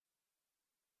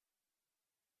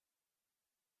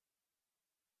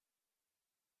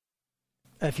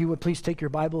If you would please take your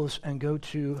Bibles and go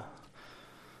to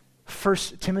 1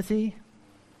 Timothy.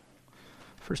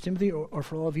 1 Timothy, or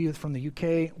for all of you from the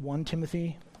UK, 1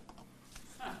 Timothy.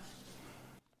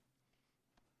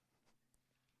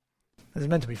 This is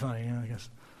meant to be funny, I guess.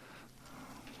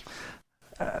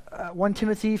 1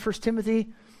 Timothy, 1 Timothy,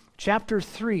 chapter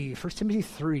 3. 1 Timothy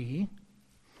 3.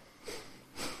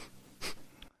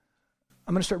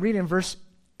 I'm going to start reading in verse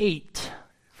 8.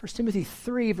 1 Timothy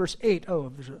 3, verse 8. Oh,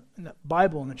 there's a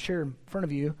Bible in the chair in front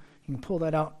of you. You can pull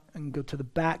that out and go to the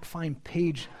back, find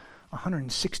page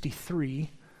 163.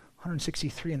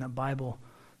 163 in that Bible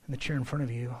in the chair in front of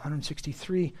you.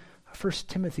 163, 1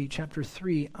 Timothy chapter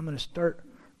 3. I'm going to start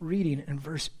reading in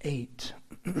verse 8.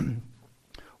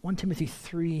 1 Timothy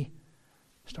 3,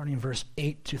 starting in verse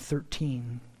 8 to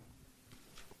 13.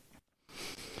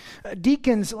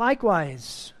 Deacons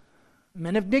likewise,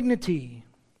 men of dignity,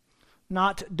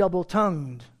 not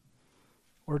double-tongued,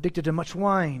 or addicted to much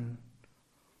wine,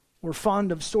 or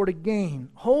fond of sordid gain,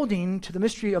 holding to the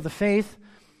mystery of the faith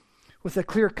with a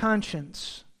clear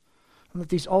conscience. And let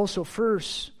these also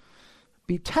first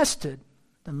be tested,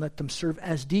 then let them serve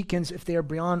as deacons if they are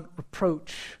beyond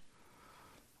reproach.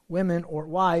 Women or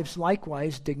wives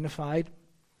likewise dignified,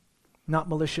 not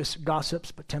malicious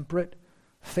gossips, but temperate,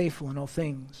 faithful in all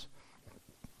things.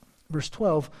 Verse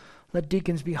 12, let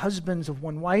deacons be husbands of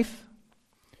one wife,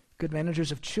 good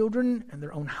managers of children and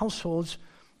their own households.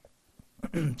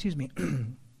 Excuse me.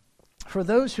 For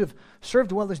those who have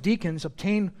served well as deacons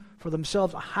obtain for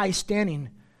themselves a high standing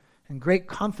and great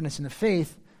confidence in the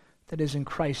faith that is in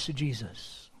Christ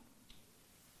Jesus.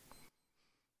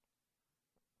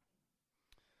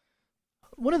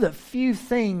 One of the few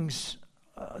things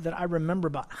that I remember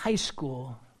about high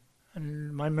school,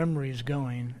 and my memory is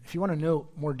going, if you want to know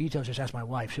more details, just ask my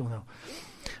wife, she'll know.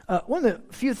 One of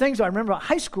the few things I remember about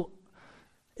high school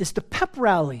is the pep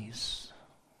rallies,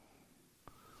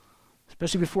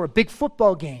 especially before a big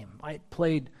football game. I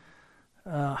played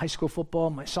high school football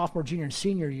my sophomore, junior, and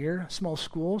senior year, small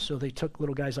school, so they took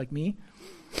little guys like me.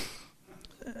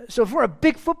 So for a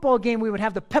big football game, we would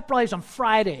have the pep rallies on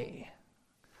Friday.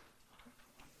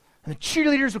 And the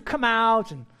cheerleaders would come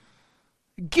out and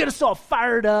get us all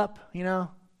fired up, you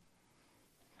know.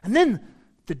 And then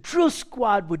the drill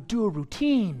squad would do a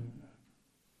routine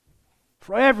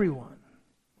for everyone.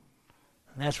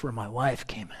 And that's where my wife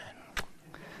came in.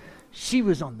 She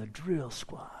was on the drill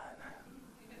squad.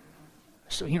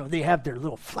 So, you know, they have their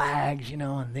little flags, you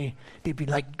know, and they'd be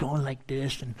like going like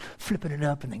this and flipping it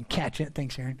up and then catching it.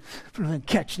 Thanks, Aaron. And then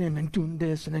catching it and doing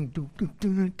this and then do.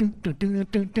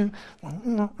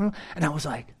 And I was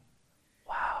like,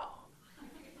 wow,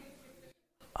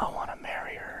 I want to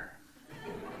marry her.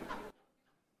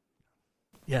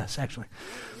 Yes, actually.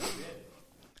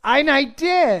 And I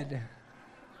did.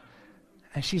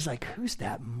 And she's like, who's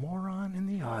that moron in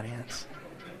the audience?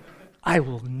 I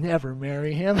will never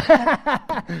marry him.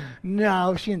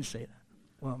 No, she didn't say that.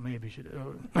 Well, maybe she did.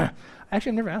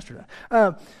 Actually, I've never asked her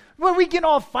that. Well, we get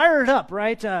all fired up,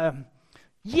 right?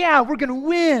 Yeah, we're going to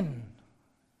win.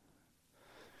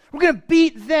 We're going to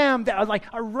beat them,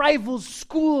 like our rival's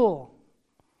school.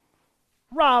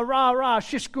 Rah, rah, rah,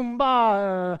 shish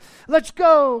kumbah. Let's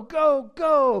go, go,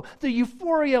 go. The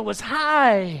euphoria was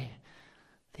high.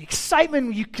 The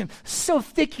excitement, you can so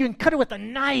thick you can cut it with a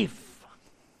knife.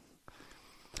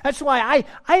 That's why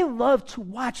I love to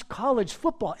watch college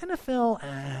football. NFL,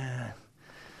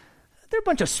 they're a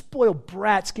bunch of spoiled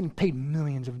brats getting paid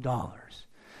millions of dollars.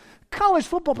 College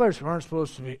football players aren't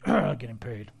supposed to be getting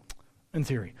paid, in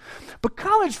theory. But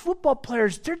college football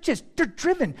players, they're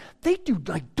driven. They do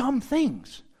like dumb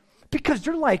things because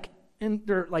they're like in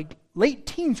their like late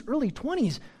teens, early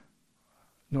 20s.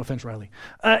 No offense, Riley.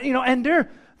 And they're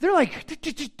like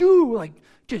just do like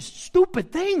just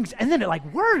stupid things, and then it like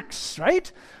works,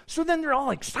 right? So then they're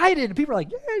all excited, and people are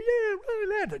like, yeah,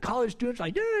 really. The college students are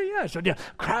like, yeah. So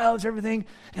crowds, everything.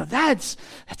 That's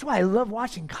why I love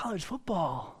watching college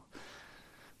football.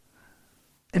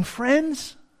 And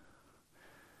friends,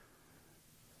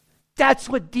 that's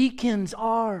what deacons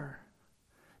are.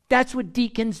 That's what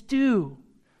deacons do.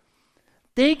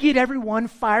 They get everyone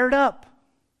fired up.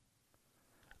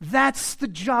 That's the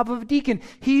job of a deacon.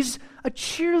 He's a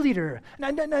cheerleader.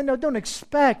 No, don't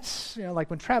expect, like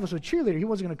when Travis was a cheerleader, he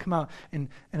wasn't going to come out in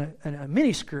a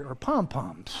mini skirt or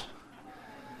pom-poms.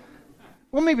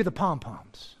 Well, maybe the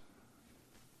pom-poms.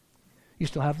 You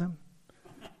still have them?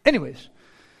 Anyways.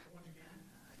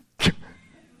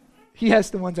 He has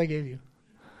the ones I gave you.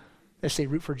 Let's say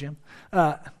root for Jim.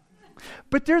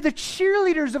 But they're the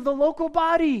cheerleaders of the local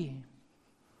body.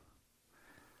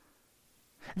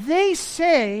 They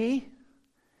say,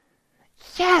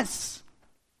 yes,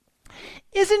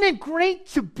 Isn't it great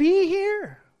to be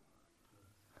here?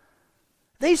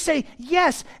 They say,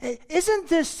 yes, isn't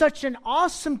this such an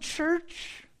awesome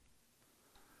church?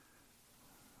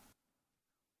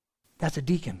 That's a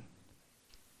deacon.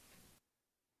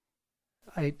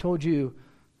 I told you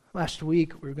last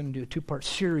week we were going to do a 2-part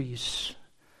series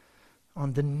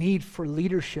on the need for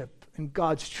leadership in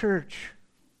God's church.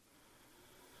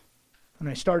 And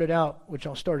I started out, which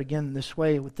I'll start again this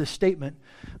way, with this statement.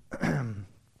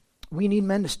 We need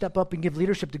men to step up and give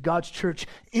leadership to God's church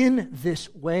in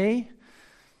this way.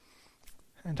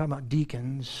 I'm talking about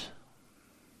deacons.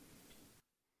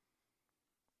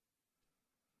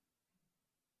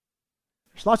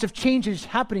 There's lots of changes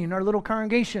happening in our little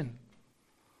congregation.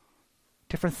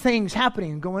 Different things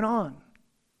happening and going on.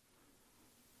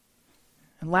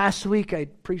 And last week I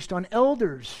preached on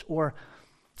elders or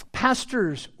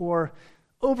pastors or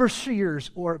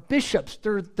overseers or bishops.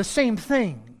 They're the same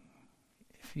thing.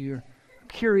 If you're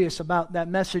curious about that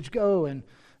message, go and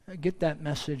get that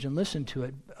message and listen to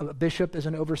it. A bishop is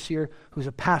an overseer who's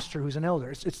a pastor who's an elder.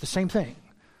 It's the same thing.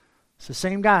 It's the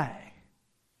same guy.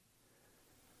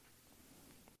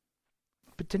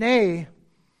 But today,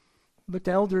 we looked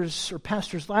at elders or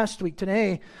pastors last week.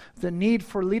 Today, the need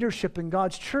for leadership in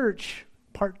God's church.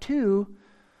 Part 2,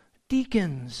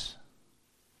 deacons.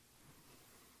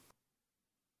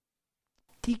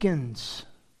 Deacons.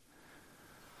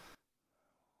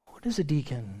 What is a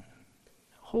deacon?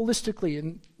 Holistically,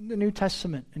 in the New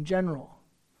Testament in general.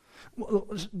 Well,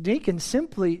 deacon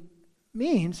simply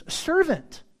means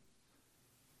servant.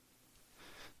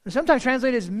 Sometimes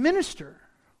translated as minister.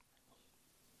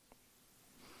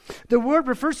 The word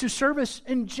refers to service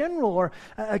in general or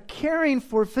caring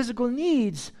for physical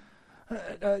needs.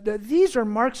 These are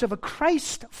marks of a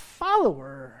Christ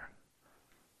follower.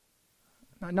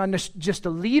 Not just a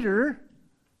leader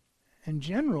in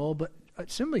general, but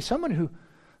simply someone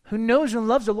who knows and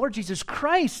loves the Lord Jesus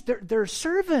Christ. They're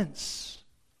servants.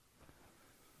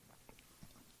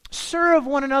 Serve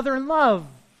one another in love.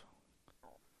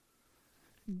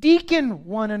 Deacon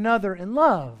one another in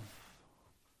love.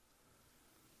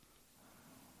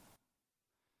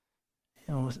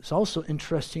 What's also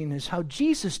interesting is how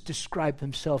Jesus described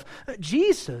himself.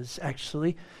 Jesus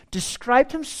actually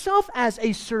described himself as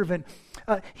a servant.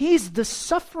 He's the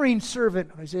suffering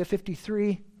servant, Isaiah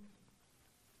 53,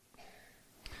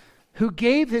 who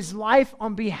gave his life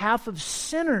on behalf of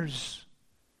sinners.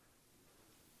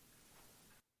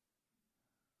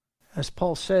 As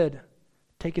Paul said,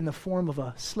 taking the form of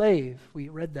a slave. We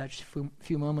read that a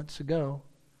few moments ago.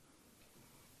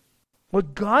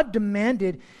 What God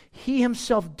demanded, he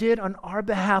himself did on our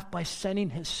behalf by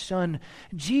sending his son.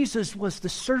 Jesus was the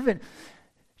servant.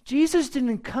 Jesus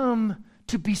didn't come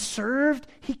to be served.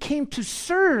 He came to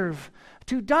serve,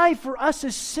 to die for us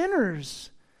as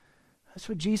sinners. That's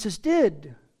what Jesus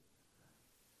did.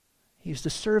 He's the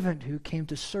servant who came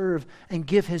to serve and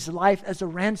give his life as a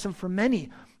ransom for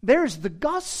many. There's the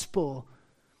gospel.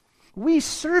 We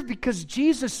serve because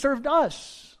Jesus served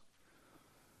us.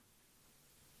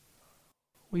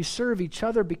 We serve each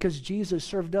other because Jesus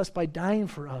served us by dying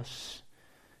for us.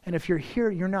 And if you're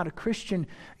here, you're not a Christian,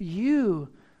 you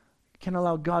can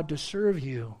allow God to serve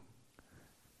you.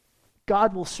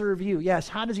 God will serve you. Yes,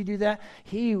 how does he do that?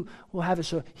 He will have it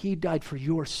so he died for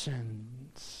your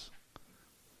sins.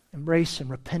 Embrace and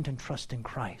repent and trust in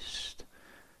Christ,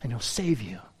 and he'll save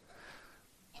you.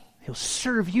 He'll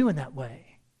serve you in that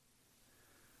way.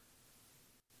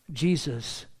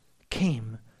 Jesus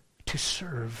came to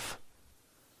serve.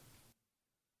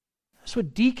 That's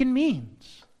what deacon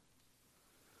means.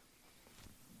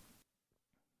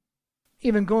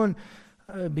 Even going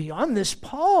beyond this,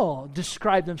 Paul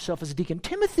described himself as a deacon.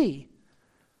 Timothy,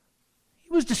 he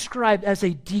was described as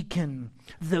a deacon,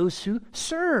 those who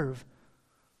serve.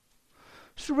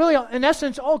 So really, in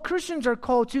essence, all Christians are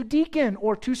called to deacon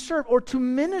or to serve or to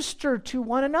minister to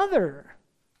one another.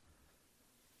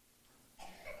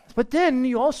 But then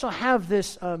you also have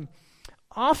this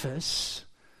office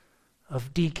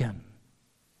of deacon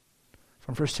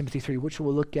from 1 Timothy 3, which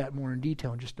we'll look at more in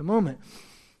detail in just a moment.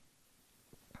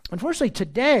 Unfortunately,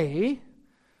 today,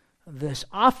 this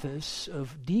office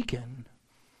of deacon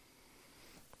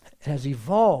has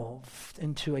evolved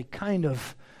into a kind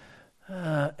of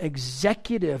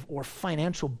executive or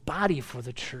financial body for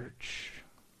the church,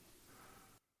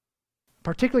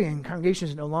 particularly in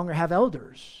congregations that no longer have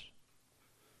elders.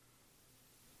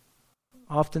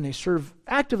 Often they serve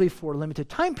actively for limited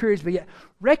time periods, but yet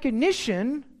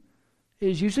recognition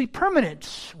is usually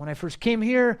permanent. When I first came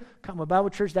here, Cottonwood Bible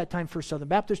Church, that time First Southern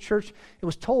Baptist Church, it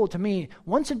was told to me,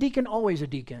 once a deacon, always a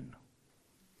deacon.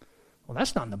 Well,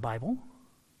 that's not in the Bible.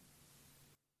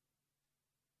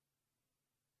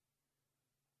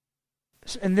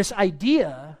 And this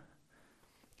idea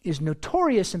is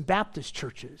notorious in Baptist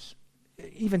churches,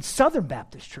 even Southern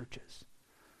Baptist churches.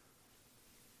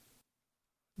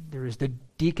 There is the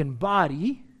deacon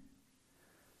body,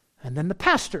 and then the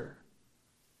pastor.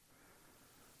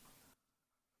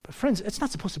 But friends, it's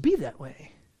not supposed to be that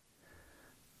way.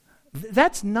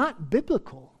 That's not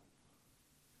biblical.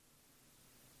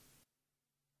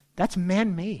 That's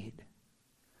man-made.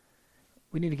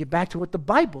 We need to get back to what the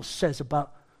Bible says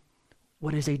about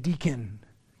what is a deacon.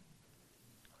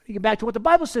 We need to get back to what the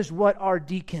Bible says, what are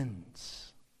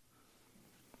deacons?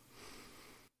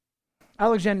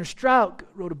 Alexander Strauch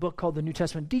wrote a book called The New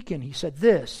Testament Deacon. He said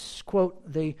this, quote,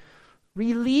 "They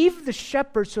relieve the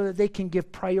shepherd so that they can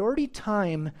give priority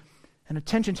time and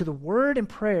attention to the word and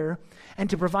prayer and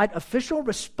to provide official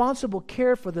responsible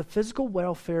care for the physical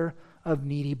welfare of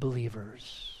needy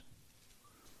believers."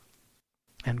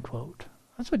 End quote.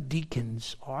 That's what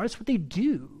deacons are. That's what they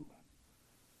do.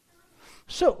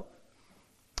 So,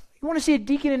 you want to see a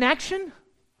deacon in action?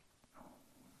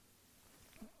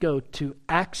 Go to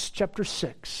Acts chapter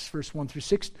 6, verse 1 through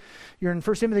 6. You're in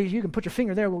 1 Timothy. You can put your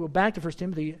finger there. We'll go back to 1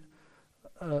 Timothy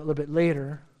a little bit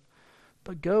later.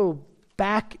 But go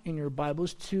back in your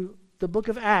Bibles to the book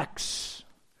of Acts.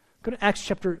 Go to Acts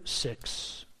chapter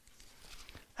 6.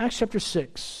 Acts chapter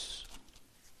 6.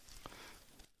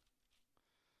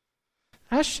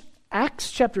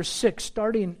 Acts chapter 6,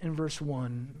 starting in verse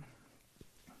 1.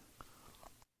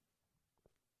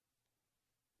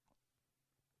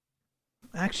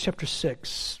 Acts chapter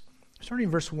 6, starting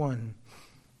in verse 1.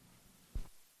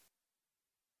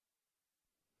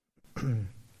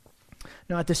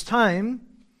 Now at this time,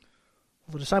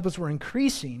 while the disciples were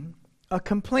increasing, a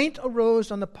complaint arose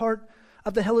on the part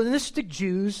of the Hellenistic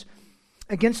Jews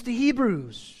against the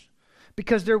Hebrews,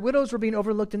 because their widows were being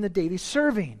overlooked in the daily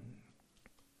serving.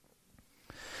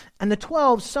 And the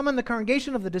 12 summoned the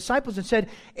congregation of the disciples and said,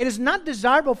 "It is not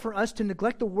desirable for us to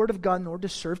neglect the word of God nor to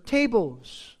serve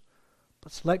tables,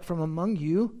 but select from among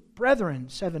you, brethren,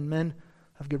 7 men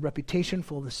of good reputation,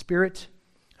 full of the Spirit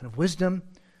and of wisdom,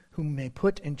 whom may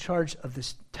put in charge of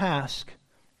this task.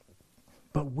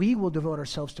 But we will devote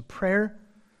ourselves to prayer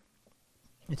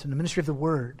and to the ministry of the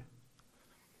word."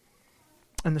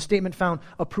 And the statement found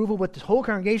approval with the whole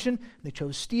congregation. They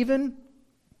chose Stephen,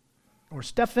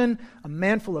 a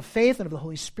man full of faith and of the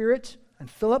Holy Spirit,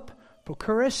 and Philip,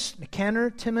 Prochorus, Nicanor,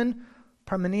 Timon,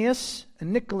 Parmenius,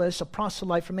 and Nicholas, a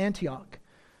proselyte from Antioch.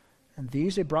 And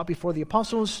these they brought before the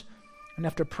apostles, and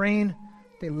after praying,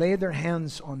 they laid their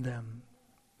hands on them.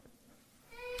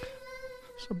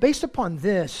 So based upon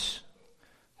this,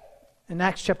 in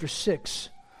Acts chapter 6,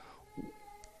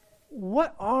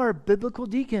 what are biblical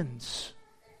deacons?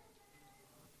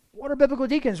 What are biblical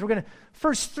deacons? We're going to,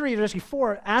 first 3, there's actually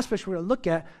 4 aspects we're going to look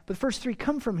at, but the first 3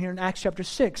 come from here in Acts chapter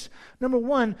 6. Number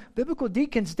 1, biblical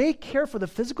deacons, they care for the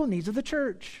physical needs of the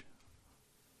church.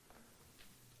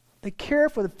 They care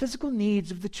for the physical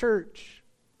needs of the church.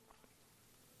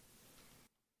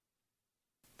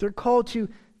 They're called to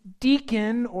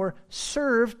deacon or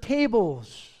serve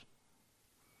tables.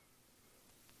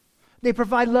 They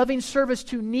provide loving service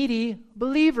to needy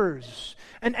believers.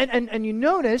 And you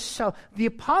notice how the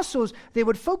apostles, they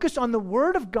would focus on the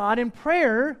word of God in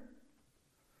prayer,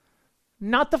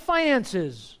 not the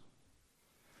finances,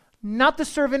 not the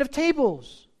serving of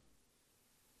tables.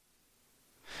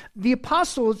 The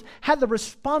apostles had the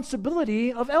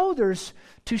responsibility of elders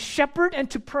to shepherd and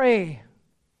to pray.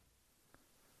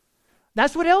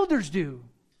 That's what elders do.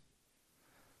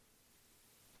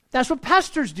 That's what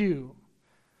pastors do.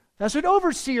 That's what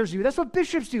overseers do. That's what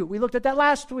bishops do. We looked at that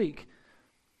last week.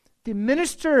 They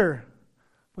minister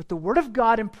with the word of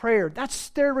God and prayer. That's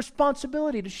their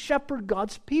responsibility, to shepherd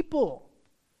God's people.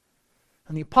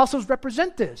 And the apostles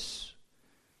represent this.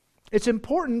 It's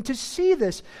important to see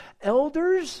this.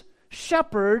 Elders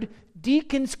shepherd,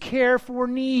 deacons care for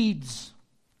needs.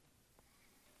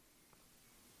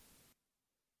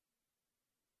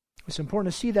 It's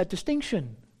important to see that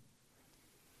distinction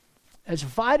as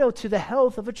vital to the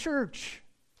health of a church.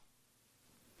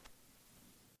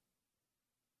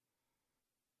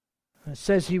 It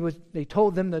says they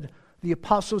told them that the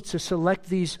apostles to select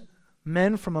these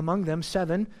men from among them,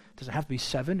 7. It doesn't have to be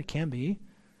 7, it can be.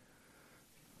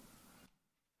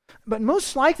 But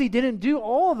most likely didn't do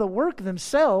all the work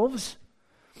themselves,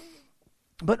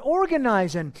 but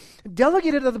organize and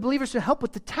delegated other believers to help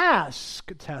with the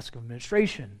task of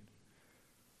administration.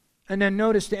 And then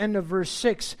notice the end of verse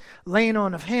 6, laying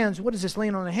on of hands. What is this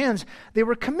laying on of hands? They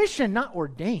were commissioned, not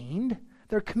ordained.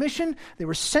 They're commissioned. They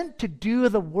were sent to do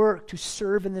the work, to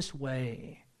serve in this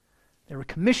way. They were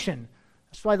commissioned.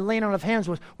 That's why the laying on of hands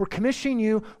was, we're commissioning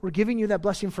you, we're giving you that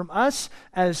blessing from us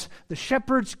as the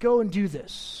shepherds go and do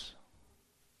this.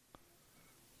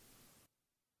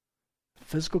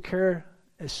 Physical care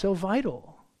is so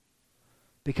vital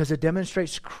because it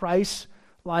demonstrates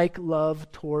Christ-like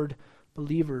love toward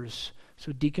believers.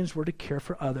 So deacons were to care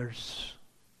for others,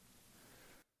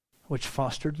 which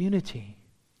fostered unity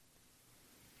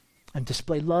and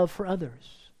displayed love for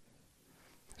others.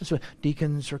 That's what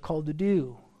deacons are called to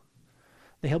do.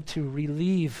 They help to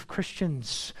relieve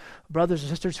Christians, brothers and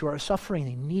sisters who are suffering.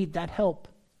 They need that help.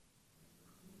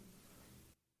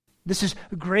 This is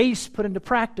grace put into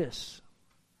practice.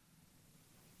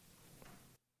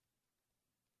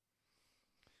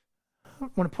 I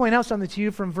want to point out something to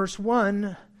you from verse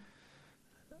 1.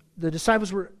 The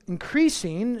disciples were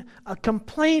increasing. A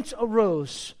complaint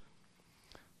arose.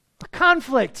 A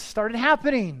conflict started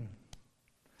happening.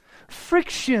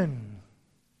 Friction.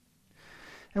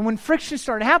 And when friction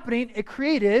started happening, it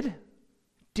created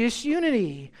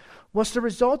disunity. What's the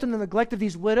result in the neglect of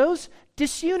these widows?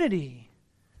 Disunity.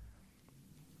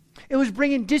 It was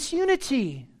bringing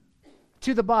disunity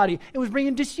to the body. It was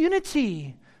bringing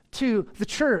disunity to the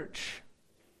church.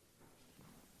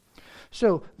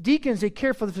 So deacons, they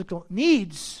care for the physical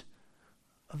needs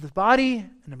of the body.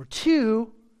 And number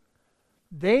 2,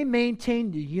 they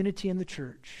maintain the unity in the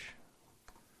church.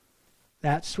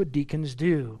 That's what deacons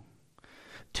do.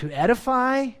 To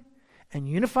edify and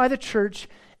unify the church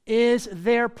is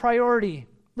their priority.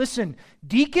 Listen,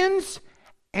 deacons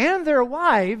and their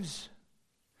wives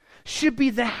should be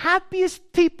the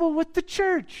happiest people with the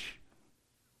church.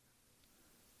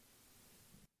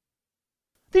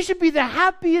 They should be the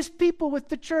happiest people with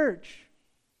the church.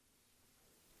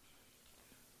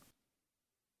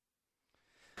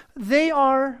 They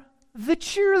are the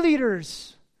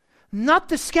cheerleaders, not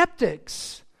the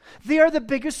skeptics. They are the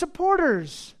biggest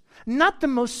supporters, not the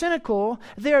most cynical.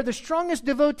 They are the strongest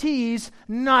devotees,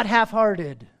 not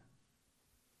half-hearted.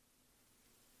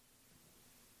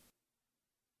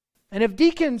 And if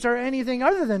deacons are anything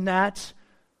other than that,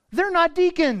 they're not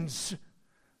deacons.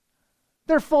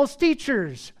 They're false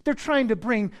teachers. They're trying to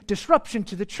bring disruption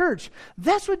to the church.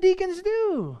 That's what deacons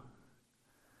do.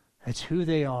 That's who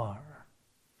they are.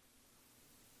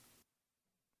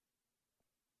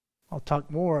 I'll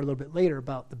talk more a little bit later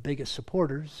about the biggest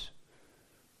supporters.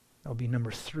 That'll be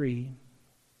number 3.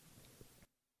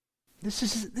 This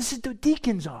is what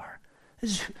deacons are.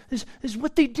 This is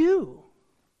what they do.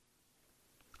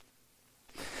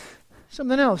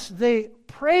 Something else. They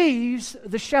praise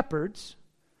the shepherds,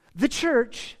 the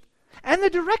church, and the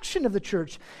direction of the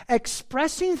church,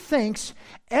 expressing thanks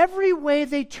every way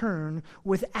they turn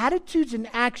with attitudes and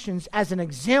actions as an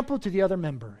example to the other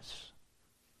members.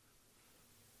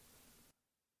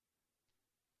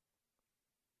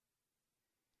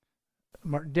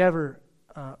 Mark Dever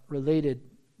related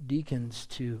deacons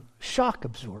to shock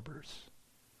absorbers.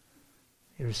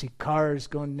 You ever see cars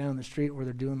going down the street where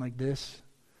they're doing like this?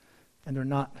 And they're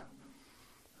not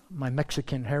my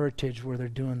Mexican heritage where they're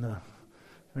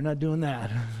not doing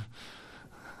that.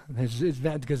 It's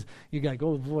bad because you got to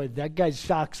go, oh boy, that guy's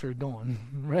shocks are going,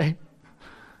 right?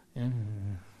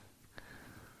 And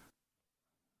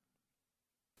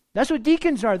that's what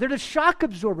deacons are. They're the shock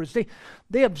absorbers.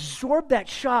 They absorb that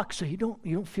shock so you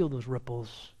don't feel those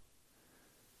ripples.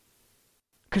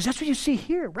 Because that's what you see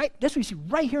here, right? That's what you see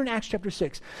right here in Acts chapter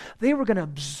 6. They were going to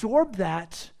absorb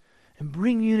that and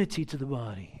bring unity to the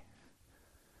body.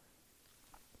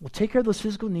 We'll take care of those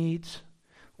physical needs.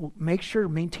 We'll make sure to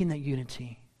maintain that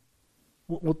unity.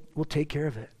 We'll take care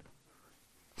of it.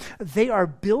 They are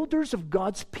builders of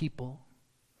God's people,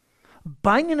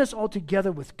 binding us all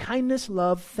together with kindness,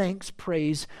 love, thanks,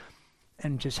 praise,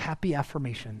 and just happy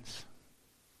affirmations.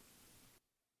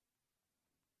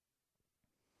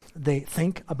 They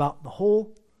think about the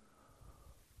whole,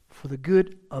 for the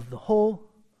good of the whole,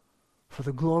 for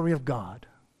the glory of God.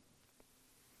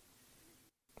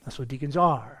 That's what deacons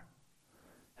are.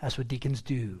 That's what deacons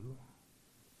do.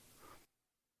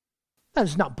 That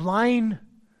is not blind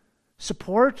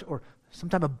support or some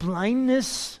type of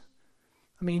blindness.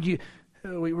 I mean,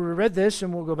 we read this,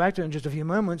 and we'll go back to it in just a few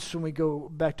moments when we go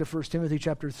back to 1 Timothy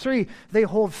chapter 3. They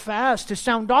hold fast to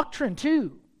sound doctrine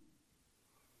too.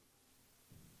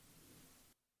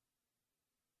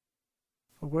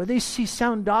 Where they see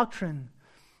sound doctrine,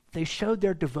 they showed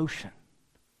their devotion.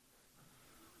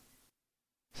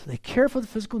 So they care for the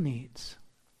physical needs.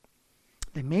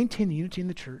 They maintain the unity in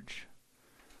the church.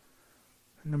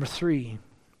 And number 3,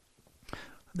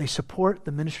 they support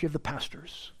the ministry of the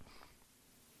pastors.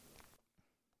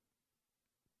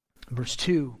 Verse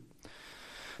 2,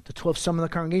 The 12 summoned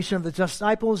the congregation of the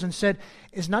disciples and said,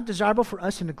 "It is not desirable for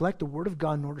us to neglect the word of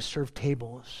God nor to serve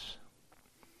tables."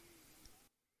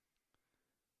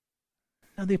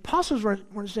 Now the apostles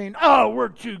weren't saying, "Oh, we're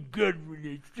too good for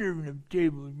this, serving of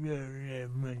tables."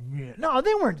 No,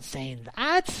 they weren't saying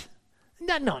that.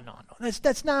 No.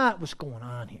 That's not what's going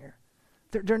on here.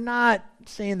 They're not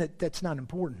saying that that's not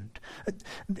important.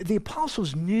 The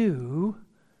apostles knew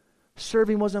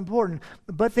serving was important,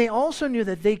 but they also knew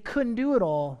that they couldn't do it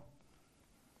all.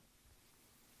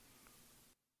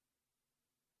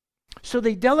 So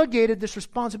they delegated this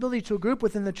responsibility to a group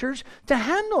within the church to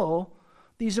handle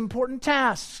these important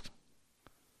tasks.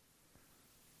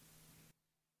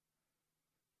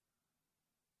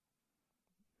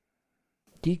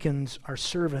 Deacons are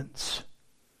servants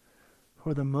who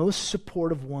are the most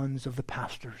supportive ones of the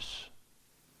pastors.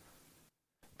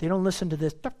 They don't listen to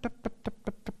this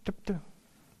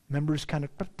members kind of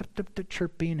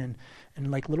chirping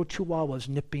and like little chihuahuas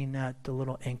nipping at the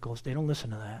little ankles. They don't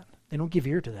listen to that. They don't give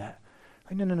ear to that.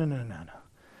 Like, no.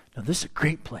 No, this is a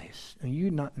great place.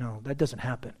 No, that doesn't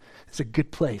happen. It's a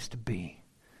good place to be.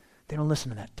 They don't listen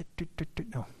to that.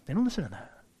 No, they don't listen to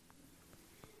that.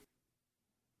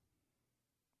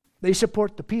 They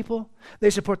support the people.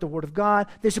 They support the Word of God.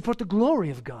 They support the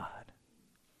glory of God.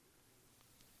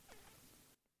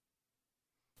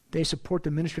 They support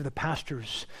the ministry of the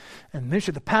pastors. And the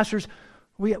ministry of the pastors,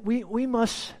 we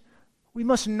must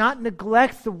not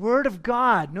neglect the Word of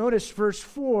God. Notice verse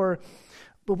 4,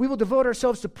 but we will devote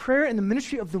ourselves to prayer and the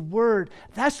ministry of the Word.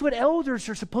 That's what elders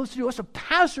are supposed to do. That's what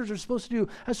pastors are supposed to do.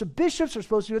 That's what bishops are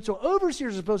supposed to do. That's what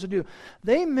overseers are supposed to do.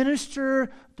 They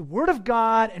minister the Word of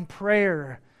God and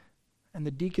prayer. And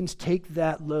the deacons take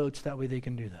that load so that way they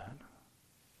can do that.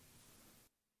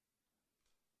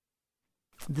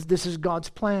 This is God's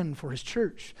plan for His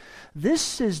church.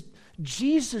 This is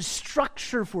Jesus'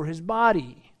 structure for His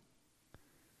body.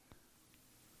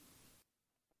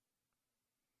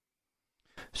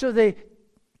 So they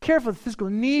care for the physical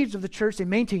needs of the church, they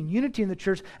maintain unity in the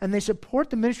church, and they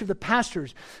support the ministry of the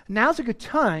pastors. Now's a good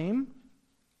time,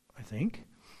 I think,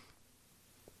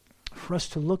 for us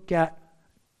to look at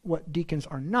what deacons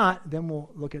are not. Then we'll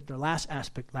look at their last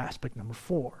aspect number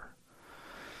 4.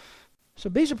 So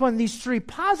based upon these 3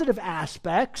 positive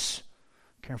aspects,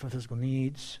 caring for physical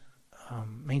needs,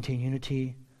 maintain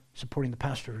unity, supporting the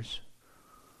pastors,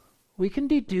 we can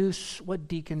deduce what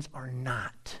deacons are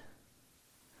not.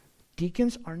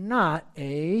 Deacons are not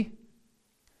a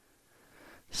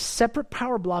separate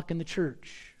power block in the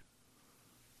church.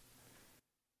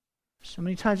 So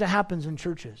many times that happens in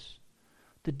churches.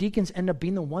 The deacons end up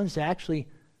being the ones that actually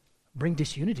bring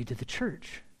disunity to the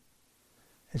church.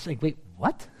 It's like, wait,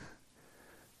 what?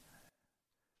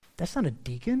 That's not a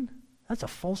deacon. That's a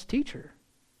false teacher.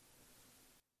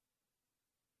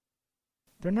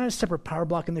 They're not a separate power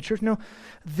block in the church. No,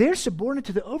 they're subordinate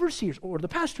to the overseers or the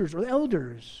pastors or the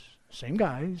elders. Same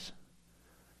guys.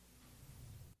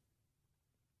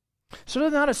 So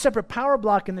they're not a separate power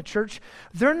block in the church.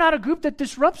 They're not a group that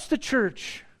disrupts the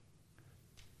church.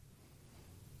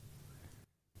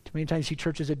 Too many times you see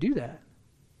churches that do that.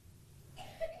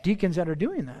 Deacons that are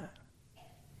doing that.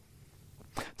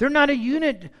 They're not a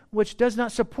unit which does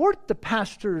not support the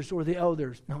pastors or the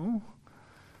elders. No,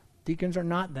 deacons are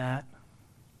not that.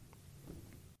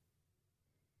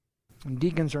 And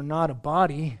deacons are not a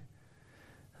body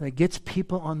that gets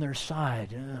people on their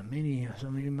side.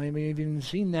 Some of you may have even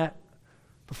seen that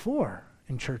before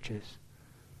in churches,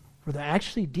 where they're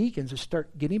actually deacons that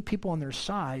start getting people on their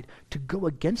side to go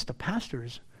against the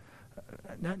pastors.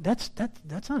 That's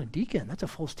not a deacon. That's a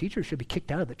false teacher. Should be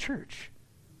kicked out of the church.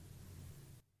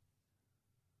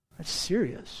 That's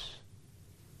serious.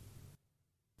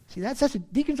 See,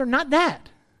 deacons are not that.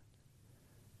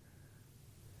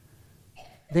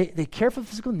 They care for the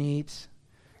physical needs.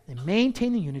 They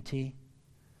maintain the unity.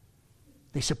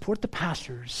 They support the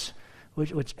pastors,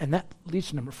 which and that leads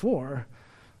to number 4.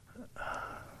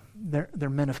 They're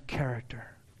men of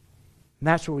character. And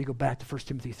that's where we go back to 1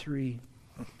 Timothy 3.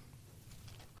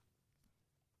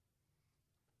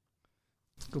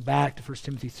 Go back to 1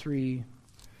 Timothy 3.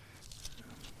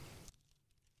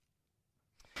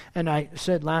 And I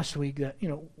said last week that,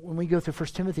 when we go through 1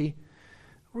 Timothy,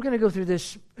 we're going to go through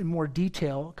this in more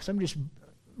detail, because I'm just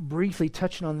briefly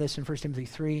touching on this in 1 Timothy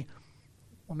 3.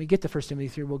 When we get to 1 Timothy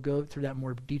 3, we'll go through that in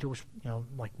more detail,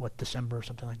 like December or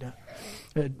something like that.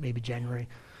 Maybe January.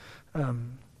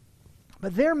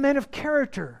 But they're men of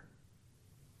character.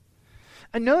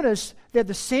 And notice they have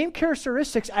the same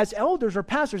characteristics as elders or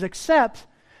pastors, except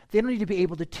they don't need to be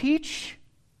able to teach.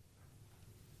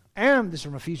 And this is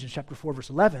from Ephesians chapter 4, verse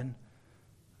 11.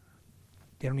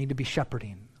 They don't need to be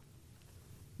shepherding.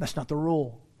 That's not the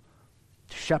role.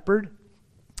 To shepherd,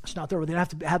 it's not the role. They have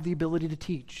to have the ability to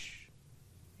teach.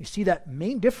 You see that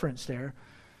main difference there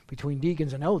between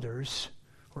deacons and elders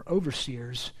or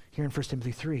overseers here in 1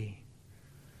 Timothy 3.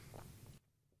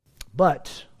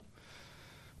 But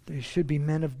they should be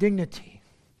men of dignity.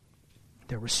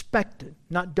 They're respected,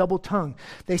 not double-tongued.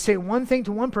 They say one thing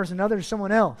to one person, another to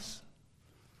someone else.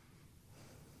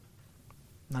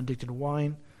 Not addicted to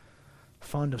wine,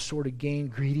 fond of sordid gain,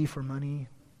 greedy for money.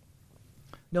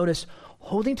 Notice,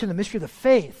 holding to the mystery of the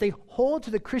faith. They hold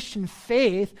to the Christian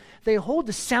faith. They hold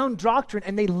to sound doctrine,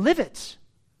 and they live it.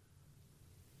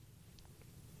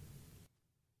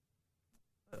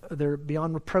 They're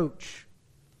beyond reproach.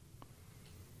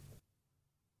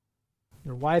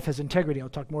 Your wife has integrity. I'll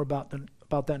talk more about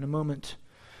that in a moment.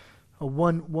 A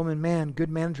one-woman man, good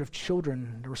manager of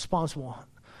children. They're responsible.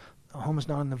 The home is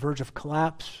not on the verge of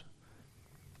collapse.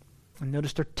 And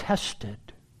notice they're tested.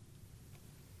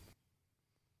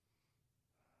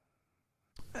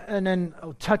 And then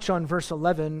I'll touch on verse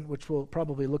 11, which we'll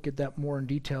probably look at that more in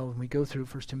detail when we go through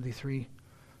 1 Timothy 3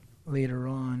 later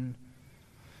on.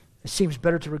 It seems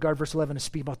better to regard verse 11 as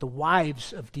speaking about the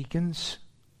wives of deacons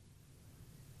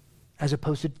as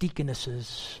opposed to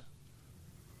deaconesses.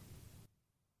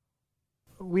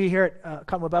 We here at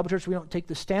Commonwealth Bible Church, we don't take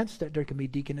the stance that there can be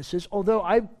deaconesses,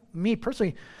 although me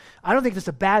personally, I don't think that's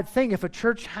a bad thing if a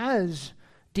church has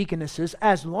deaconesses,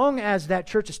 as long as that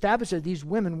church establishes these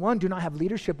women, one, do not have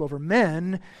leadership over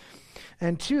men,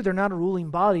 and two, they're not a ruling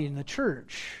body in the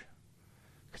church.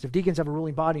 Because if deacons have a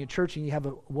ruling body in church and you have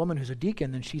a woman who's a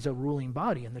deacon, then she's a ruling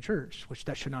body in the church, which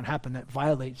that should not happen. That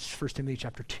violates 1 Timothy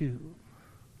chapter 2.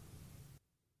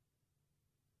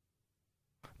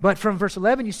 But from verse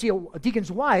 11, you see a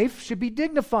deacon's wife should be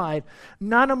dignified,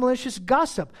 not a malicious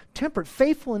gossip, temperate,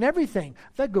 faithful in everything.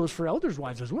 That goes for elders'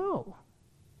 wives as well.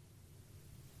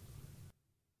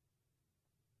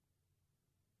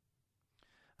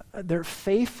 They're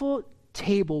faithful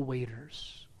table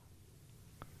waiters.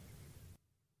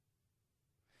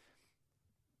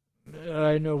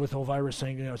 I know with Elvira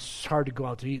saying, it's hard to go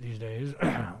out to eat these days.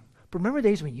 But remember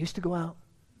days when we used to go out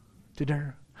to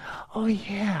dinner? Oh,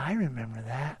 yeah, I remember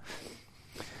that.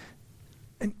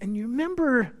 And you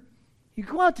remember, you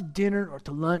go out to dinner or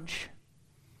to lunch,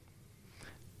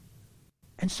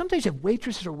 and sometimes you have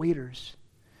waitresses or waiters.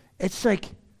 It's like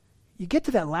you get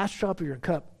to that last drop of your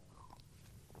cup,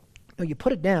 you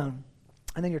put it down,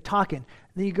 and then you're talking, and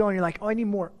then you go and you're like, oh, I need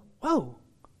more. Whoa.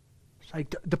 It's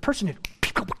like the person is,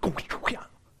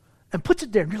 and puts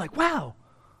it there, and you're like, wow,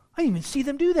 I didn't even see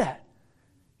them do that.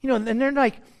 And they're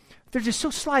like, they're just so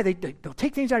sly, they'll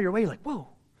take things out of your way, like, whoa.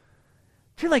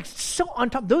 They're like so on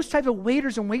top. Those types of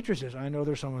waiters and waitresses. I know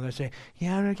there's someone that say,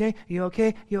 yeah, I'm okay, you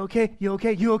okay, you okay, you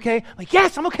okay, you okay? Like,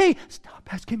 yes, I'm okay. Stop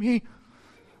asking me.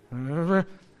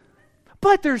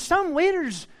 But there's some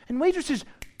waiters and waitresses,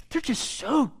 they're just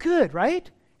so good, right?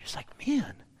 You're just like,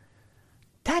 man,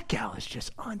 that gal is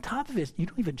just on top of it. You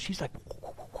don't even, she's like,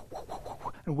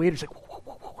 and waiters like,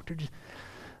 they're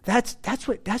just, that's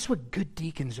what good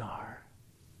deacons are.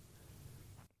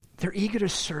 They're eager to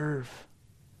serve.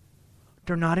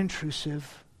 They're not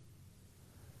intrusive.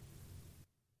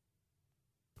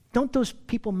 Don't those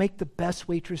people make the best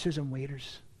waitresses and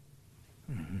waiters?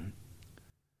 Mm-hmm.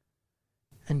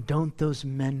 And don't those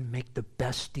men make the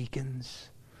best deacons?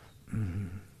 Mm-hmm.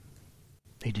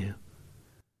 They do.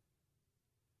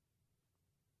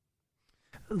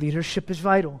 Leadership is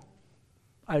vital.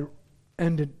 I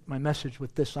ended my message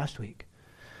with this last week.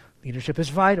 Leadership is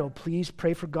vital. Please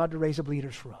pray for God to raise up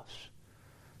leaders for us,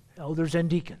 elders and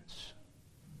deacons.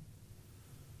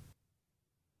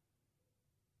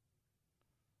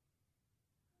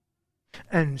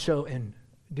 And so in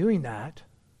doing that,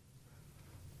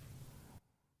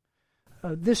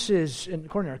 this is,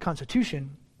 according to our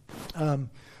Constitution,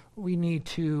 we need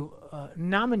to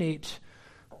nominate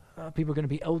people who are going to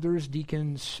be elders,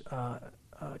 deacons,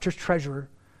 church treasurer,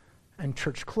 and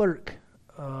church clerk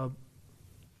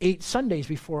 8 Sundays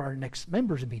before our next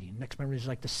members meeting. Next members is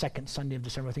like the second Sunday of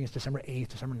December. I think it's December 8th,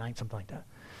 December 9th, something like that.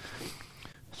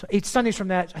 So 8 Sundays from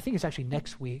that, I think it's actually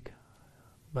next week.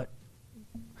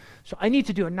 So I need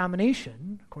to do a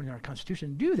nomination, according to our Constitution,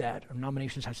 to do that. Or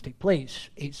nominations have to take place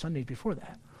 8 Sundays before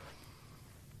that.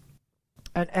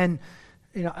 And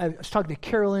I was talking to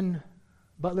Carolyn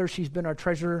Butler. She's been our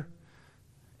treasurer.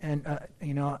 And,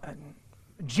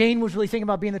 Jane was really thinking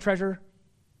about being the treasurer.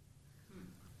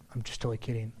 I'm just totally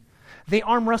kidding. They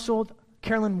arm wrestled.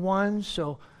 Carolyn won,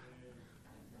 so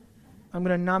I'm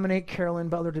going to nominate Carolyn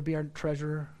Butler to be our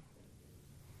treasurer.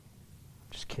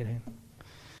 Just kidding.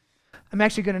 I'm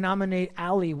actually going to nominate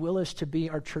Allie Willis to be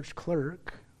our church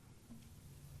clerk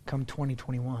come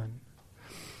 2021.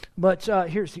 But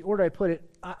here's the order I put it.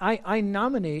 I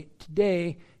nominate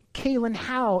today Kalen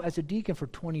Howe as a deacon for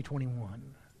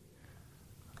 2021.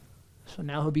 So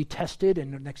now he'll be tested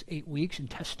in the next 8 weeks and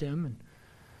test him. And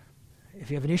if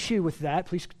you have an issue with that,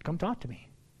 please come talk to me.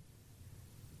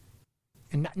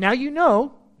 And now you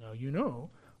know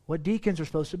what deacons are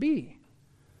supposed to be.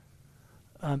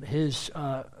 His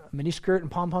miniskirt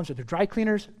and pom-poms are the dry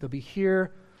cleaners. They'll be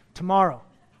here tomorrow.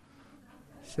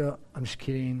 So I'm just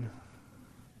kidding.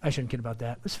 I shouldn't kid about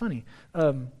that. It's funny.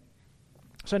 So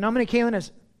I nominate Kalen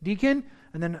as deacon,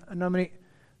 and then I nominate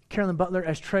Carolyn Butler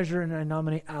as treasurer, and I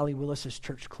nominate Allie Willis as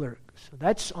church clerk. So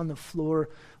that's on the floor.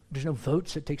 There's no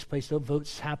votes that takes place. Those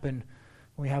votes happen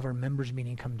when we have our members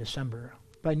meeting come December.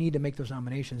 But I need to make those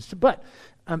nominations. But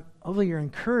hopefully you're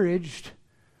encouraged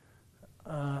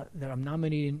that I'm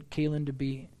nominating Kalen to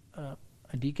be a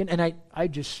deacon. And I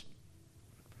just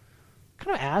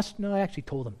kind of asked. No, I actually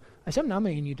told him. I said, I'm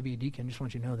nominating you to be a deacon. Just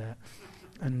want you to know that.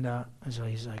 And so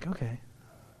he's like, okay.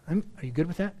 Are you good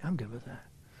with that? I'm good with that.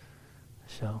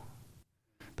 So,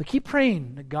 but keep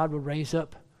praying that God will raise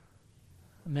up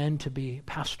men to be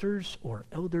pastors or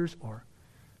elders or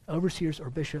overseers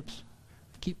or bishops.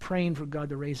 Keep praying for God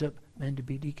to raise up men to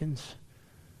be deacons.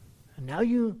 And now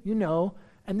you know,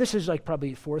 and this is like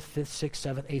probably 4th, 5th,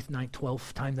 6th, 7th, 8th, 9th,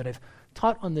 12th time that I've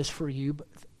taught on this for you, but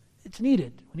it's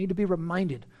needed. We need to be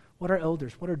reminded, what are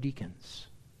elders? What are deacons?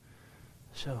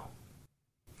 So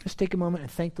let's take a moment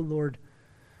and thank the Lord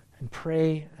and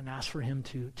pray and ask for him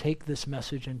to take this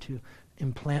message and to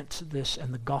implant this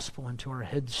and the gospel into our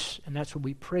heads. And that's what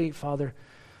we pray, Father,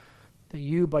 that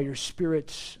you, by your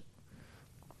Spirit,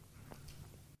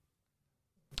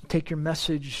 take your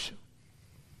message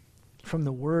from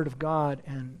the Word of God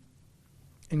and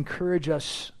encourage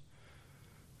us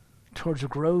towards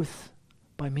growth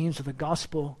by means of the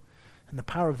gospel and the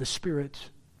power of the Spirit.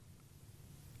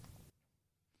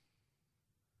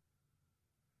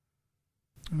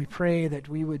 And we pray that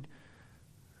we would,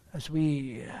 as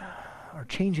we are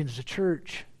changing as a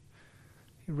church,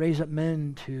 you raise up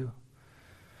men to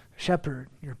shepherd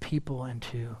your people and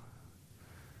to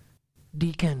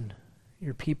deacon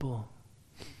your people.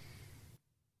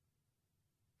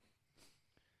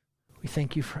 We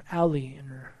thank you for Allie and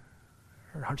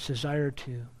her heart's desire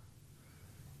to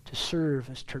serve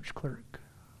as church clerk.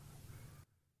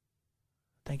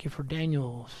 Thank you for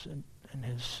Daniel's and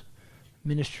his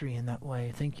ministry in that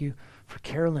way. Thank you for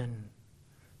Carolyn.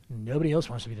 Nobody else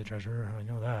wants to be the treasurer. I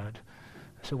know that.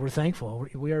 So we're thankful.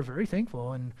 We are very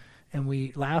thankful, and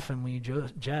we laugh and we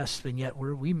jest, and yet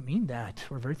we mean that.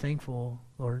 We're very thankful,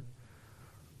 Lord,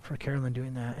 for Carolyn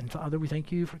doing that. And Father, we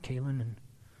thank you for Kaylin, and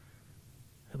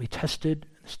that we tested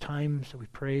in this time, so we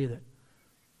pray that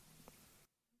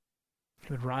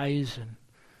he would rise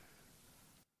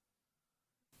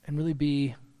and really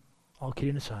be, all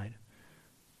kidding aside,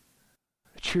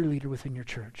 a cheerleader within your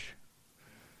church.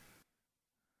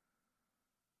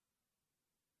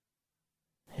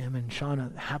 Him and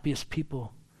Shauna, the happiest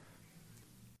people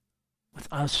with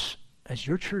us as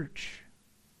your church.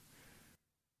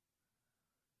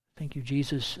 Thank you,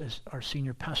 Jesus, as our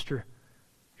senior pastor,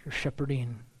 your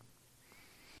shepherding.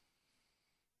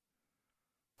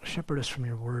 Shepherd us from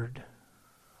your word.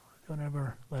 Don't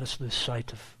ever let us lose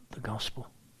sight of the gospel.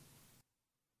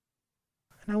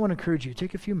 And I want to encourage you,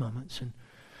 take a few moments, and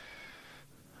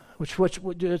that's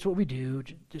what we do,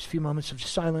 just a few moments of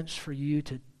silence for you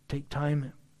to take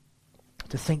time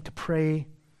to think, to pray,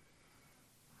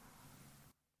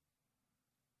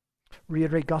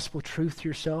 reiterate gospel truth to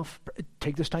yourself.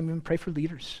 Take this time to even pray for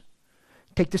leaders.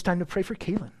 Take this time to pray for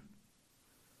Kaylin.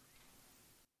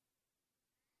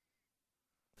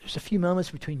 There's a few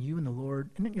moments between you and the Lord,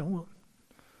 and then we'll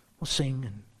sing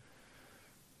and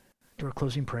do our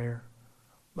closing prayer.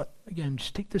 But again,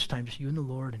 just take this time, just you and the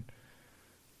Lord, and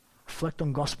reflect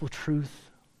on gospel truth.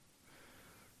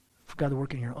 For God to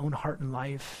work in your own heart and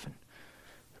life, and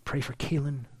pray for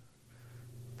Kaylin,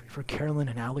 pray for Carolyn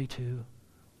and Allie too.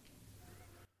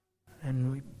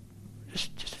 And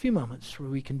just a few moments where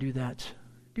we can do that.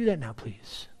 Do that now,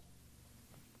 please.